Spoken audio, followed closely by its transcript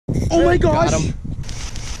Oh my gosh! Got him.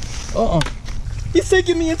 He's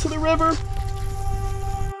taking me into the river.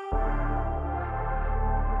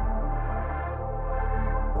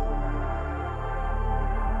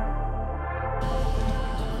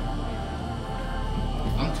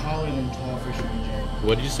 I'm taller than Tall Fisherman Jay.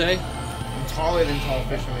 What did you say? I'm taller than Tall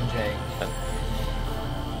Fisherman Jay.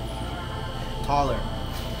 Taller.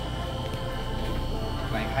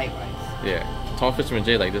 Like height-wise. Yeah. Tall Fisherman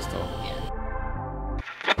J like this though.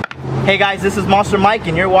 Hey guys, this is Monster Mike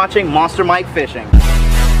and you're watching Monster Mike Fishing.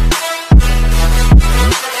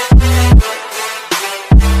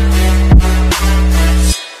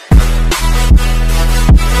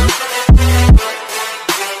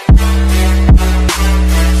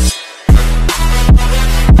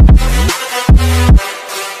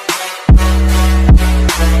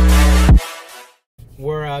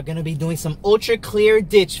 We're gonna be doing some ultra clear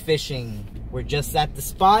ditch fishing. We're just at the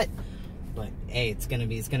spot, but hey, it's gonna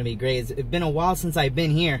be great. It's been a while since I've been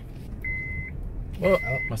here. Oh,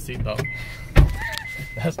 my seatbelt.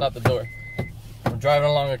 That's not the door. I'm driving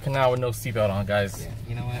along a canal with no seatbelt on, guys. Yeah,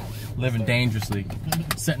 you know what? Living dangerously,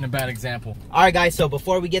 setting a bad example. All right, guys. So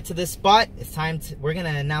before we get to this spot, it's time to. We're gonna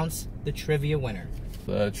announce the trivia winner.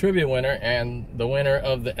 The trivia winner and the winner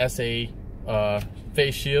of the SA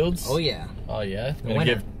face shields. Oh yeah. Oh yeah. I'm gonna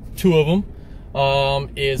give 2 of them.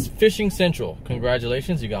 Is Fishing Central.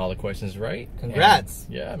 Congratulations, you got all the questions right. Congrats.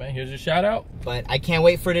 And yeah, man, here's your shout out. But I can't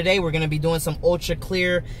wait for today. We're gonna be doing some ultra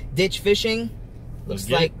clear ditch fishing. Looks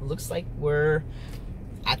like we're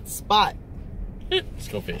at the spot. Let's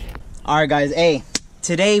go fish. All right, guys. Hey,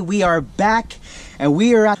 today we are back, and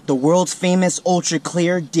we are at the world's famous ultra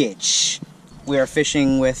clear ditch. We are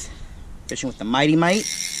fishing with the Mighty Mite.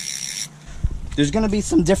 There's gonna be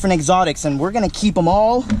some different exotics, and we're gonna keep them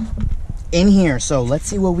all in here. So let's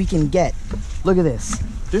see what we can get. Look at this.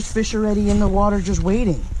 There's fish already in the water just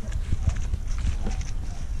waiting.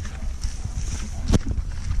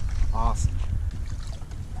 Awesome.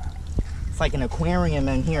 It's like an aquarium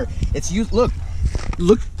in here. It's you. Look.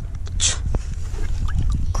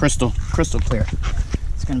 Crystal clear.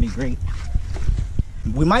 It's gonna be great.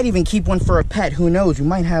 We might even keep one for a pet. Who knows? We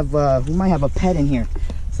might have a pet in here.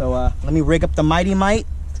 So let me rig up the Mighty Mite.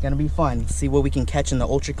 It's gonna be fun. See what we can catch in the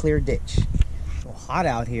ultra clear ditch. It's a little hot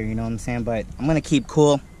out here, you know what I'm saying? But I'm gonna keep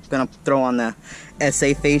cool. I'm gonna throw on the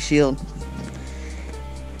SA face shield.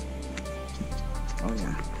 Oh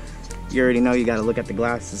yeah. You already know you gotta look at the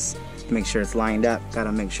glasses to make sure it's lined up.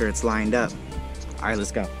 Gotta make sure it's lined up. All right,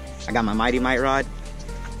 let's go. I got my Mighty Mite rod.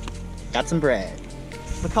 Got some bread.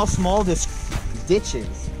 Look how small this ditch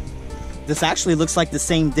is. This actually looks like the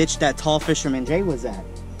same ditch that Tall Fisherman Jay was at.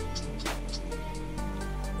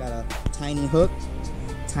 Got a tiny hook,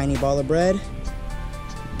 tiny ball of bread.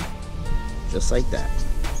 Just like that.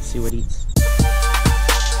 See what eats.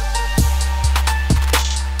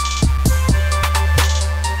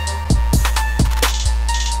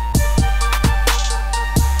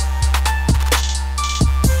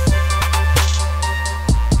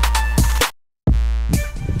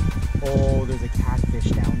 Oh, there's a catfish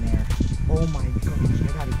down there. Oh my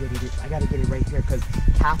gosh, I gotta get it right there, because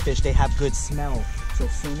catfish, they have good smell. So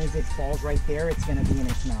as soon as it falls right there, it's gonna be in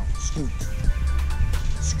its mouth. Scoop.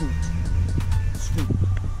 Scoop. Scoop.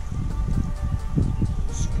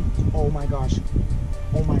 Scoop. Oh my gosh.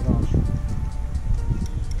 Oh my gosh.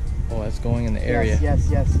 Oh, that's going in the area. Yes.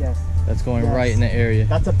 That's going right in the area.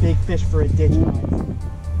 That's a big fish for a ditch, guys.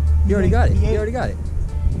 You already got it. You already got it.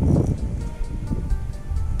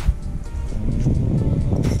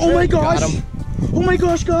 Oh my gosh! Oh my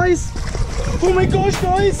gosh, guys! Oh my gosh,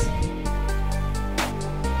 guys!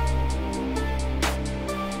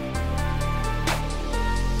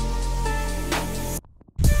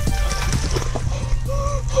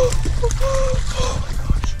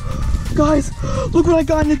 Guys, look what I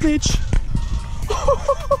got in the ditch.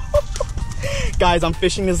 Guys, I'm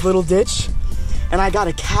fishing this little ditch and I got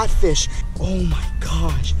a catfish. Oh my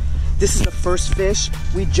gosh. This is the first fish.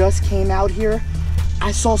 We just came out here.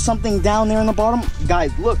 I saw something down there in the bottom.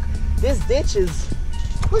 Guys, look, this ditch is,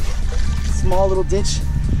 look, small little ditch.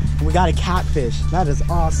 And we got a catfish. That is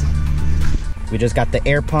awesome. We just got the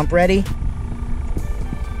air pump ready.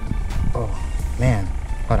 Oh man,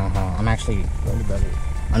 hold on. I'm actually underbelly.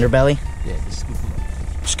 Underbelly? Yeah, just scoop them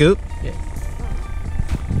up. Scoop? Yeah.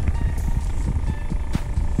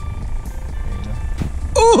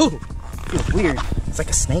 Ooh! Feels weird. It's like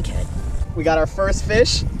a snakehead. We got our first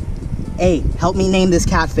fish. Hey, help me name this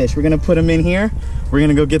catfish. We're gonna put him in here. We're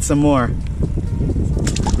gonna go get some more.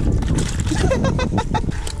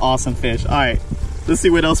 Awesome fish. All right, let's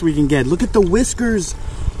see what else we can get. Look at the whiskers.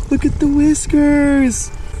 Look at the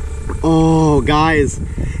whiskers. Oh, guys,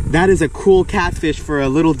 That is a cool catfish for a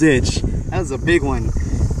little ditch. That was a big one.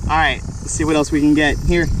 All right, let's see what else we can get.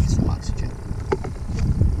 Here, here's some oxygen.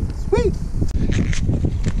 Sweet.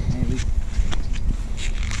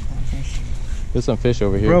 There's some fish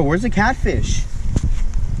over here. Bro, where's the catfish?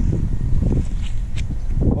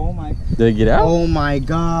 Oh my. Did it get out? Oh my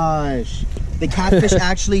gosh. The catfish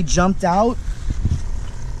actually jumped out.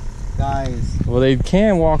 Guys. Well, they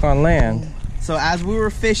can walk on land. So as we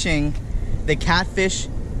were fishing, the catfish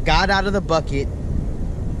got out of the bucket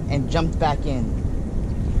and jumped back in.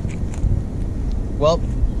 Well,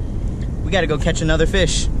 we gotta go catch another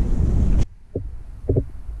fish.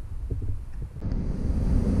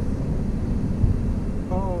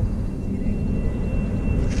 Oh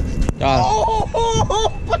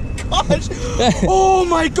my gosh! Oh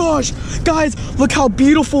my gosh! Guys, look how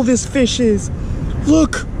beautiful this fish is.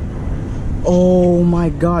 Look! Oh my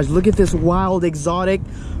gosh, look at this wild exotic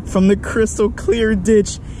from the crystal clear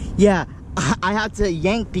ditch. Yeah, I had to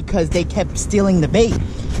yank because they kept stealing the bait.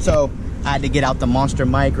 So I had to get out the monster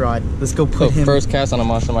mic rod. Let's go put him. First cast on a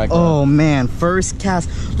monster mic rod. Oh man, first cast.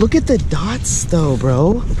 Look at the dots though,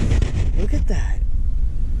 bro. Look at that.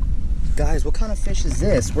 Guys, what kind of fish is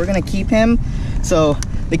this? We're gonna keep him. So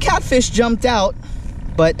the catfish jumped out,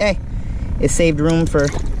 but hey, it saved room for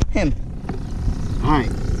him. All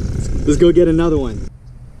right, let's go get another one.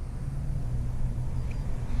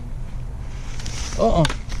 Uh-oh.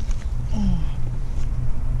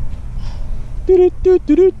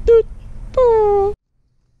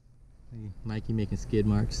 Mikey making skid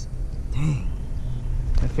marks. Dang,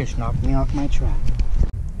 that fish knocked me off my track.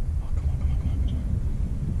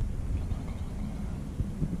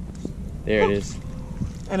 There it is.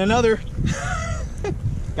 And another.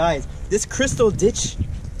 Guys, this crystal ditch,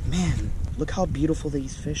 man, look how beautiful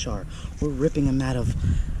these fish are. We're ripping them out of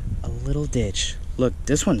a little ditch. Look,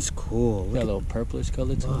 this one's cool. Got a little purplish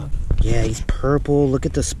color to it. Yeah, he's purple. Look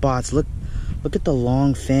at the spots. Look at the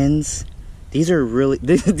long fins. These are really,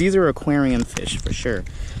 these are aquarium fish for sure.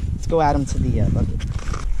 Let's go add them to the bucket.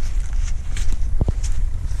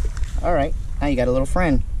 All right, now you got a little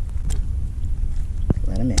friend.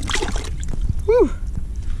 Let him in. Whew.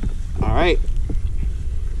 All right.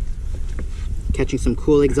 Catching some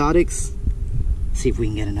cool exotics. Let's see if we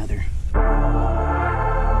can get another.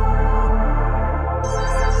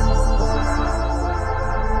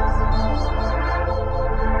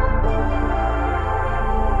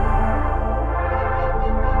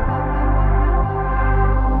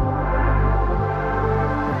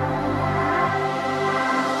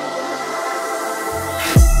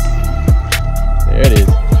 There it is.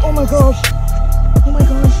 Oh my gosh. Oh my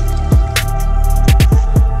gosh.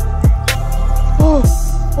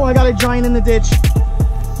 Oh, I got a giant in the ditch.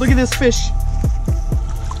 Look at this fish.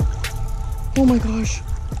 Oh my gosh.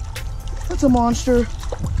 That's a monster.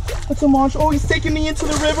 That's a monster. Oh, he's taking me into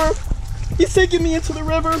the river. He's taking me into the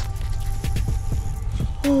river.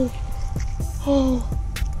 Oh. Oh.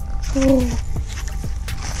 Oh.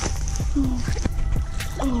 Oh.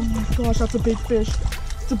 Oh my gosh, that's a big fish.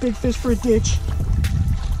 It's a big fish for a ditch.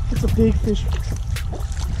 It's a big fish.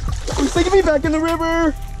 Oh, he's taking me back in the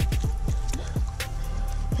river.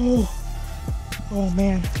 Oh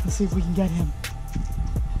man, let's see if we can get him.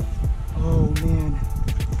 Oh man,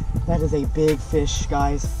 that is a big fish,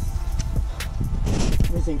 guys.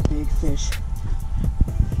 That is a big fish.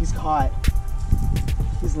 He's caught.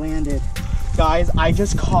 He's landed. Guys, I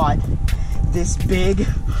just caught this big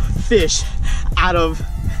fish out of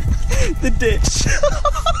the ditch.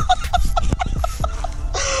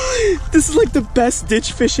 This is like the best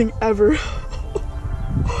ditch fishing ever.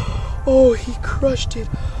 Oh, he crushed it.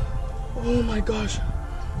 Oh my gosh.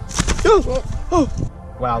 Oh, oh.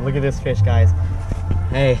 Wow, look at this fish, guys.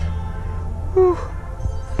 Hey. Whew.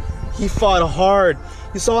 He fought hard.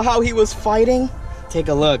 You saw how he was fighting? Take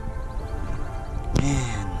a look.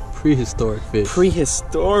 Man. Prehistoric fish.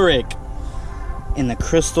 Prehistoric. In the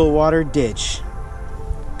crystal water ditch.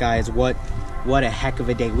 Guys, what a heck of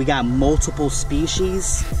a day. We got multiple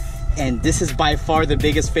species, and this is by far the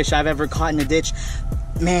biggest fish I've ever caught in a ditch.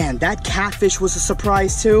 Man, that catfish was a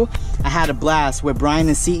surprise too. I had a blast with Brian,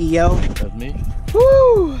 the CEO. That's me.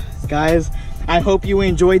 Woo! Guys, I hope you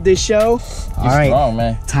enjoyed this show. All right, strong,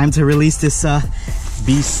 man. Time to release this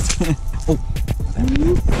beast. Oh.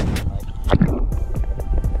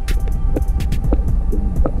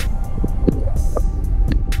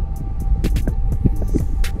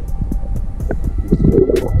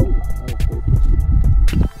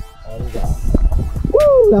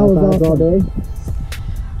 That was all day.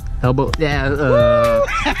 Elbow. Yeah.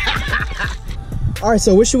 All right,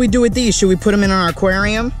 so what should we do with these? Should we put them in our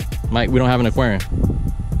aquarium? Mike, we don't have an aquarium.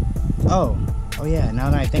 Oh, Oh yeah, now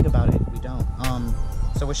that I think about it, we don't.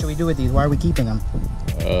 So what should we do with these? Why are we keeping them?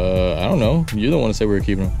 I don't know. You're the one to say we were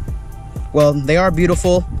keeping them. Well, they are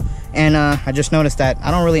beautiful, and I just noticed that I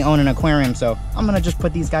don't really own an aquarium, so I'm gonna just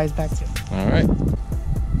put these guys back too. All right.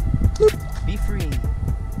 Be free.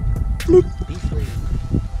 Be free.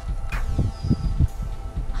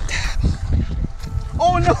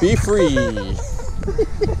 Oh no! Be free.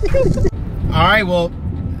 All right, well,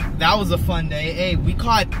 that was a fun day. Hey, we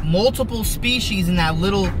caught multiple species in that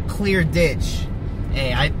little clear ditch.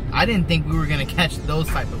 Hey, I didn't think we were gonna catch those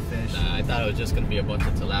type of fish. Nah, I thought it was just gonna be a bunch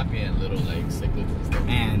of tilapia and little like cichlids and stuff.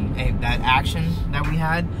 And hey, that action that we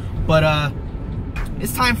had. But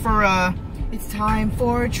it's time for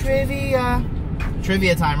trivia.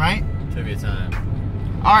 Trivia time, right? Trivia time.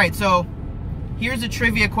 All right, so here's the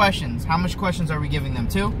trivia questions. How much questions are we giving them?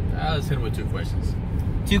 2? Let's hit him with 2 questions.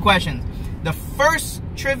 2 questions. The first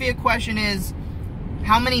trivia question is,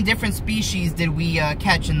 how many different species did we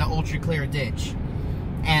catch in the ultra clear ditch?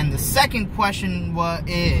 And the second question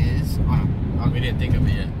is... We didn't think of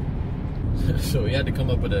it yet. So we had to come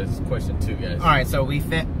up with a question 2, guys. All right, so we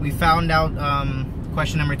found out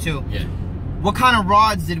question number 2. Yeah. What kind of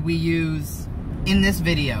rods did we use in this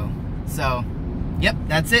video? So, yep,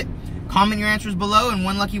 that's it. Comment your answers below, and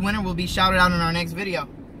one lucky winner will be shouted out in our next video.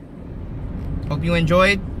 Hope you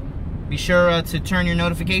enjoyed. Be sure to turn your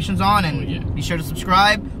notifications on, and be sure to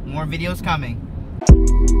subscribe. More videos coming.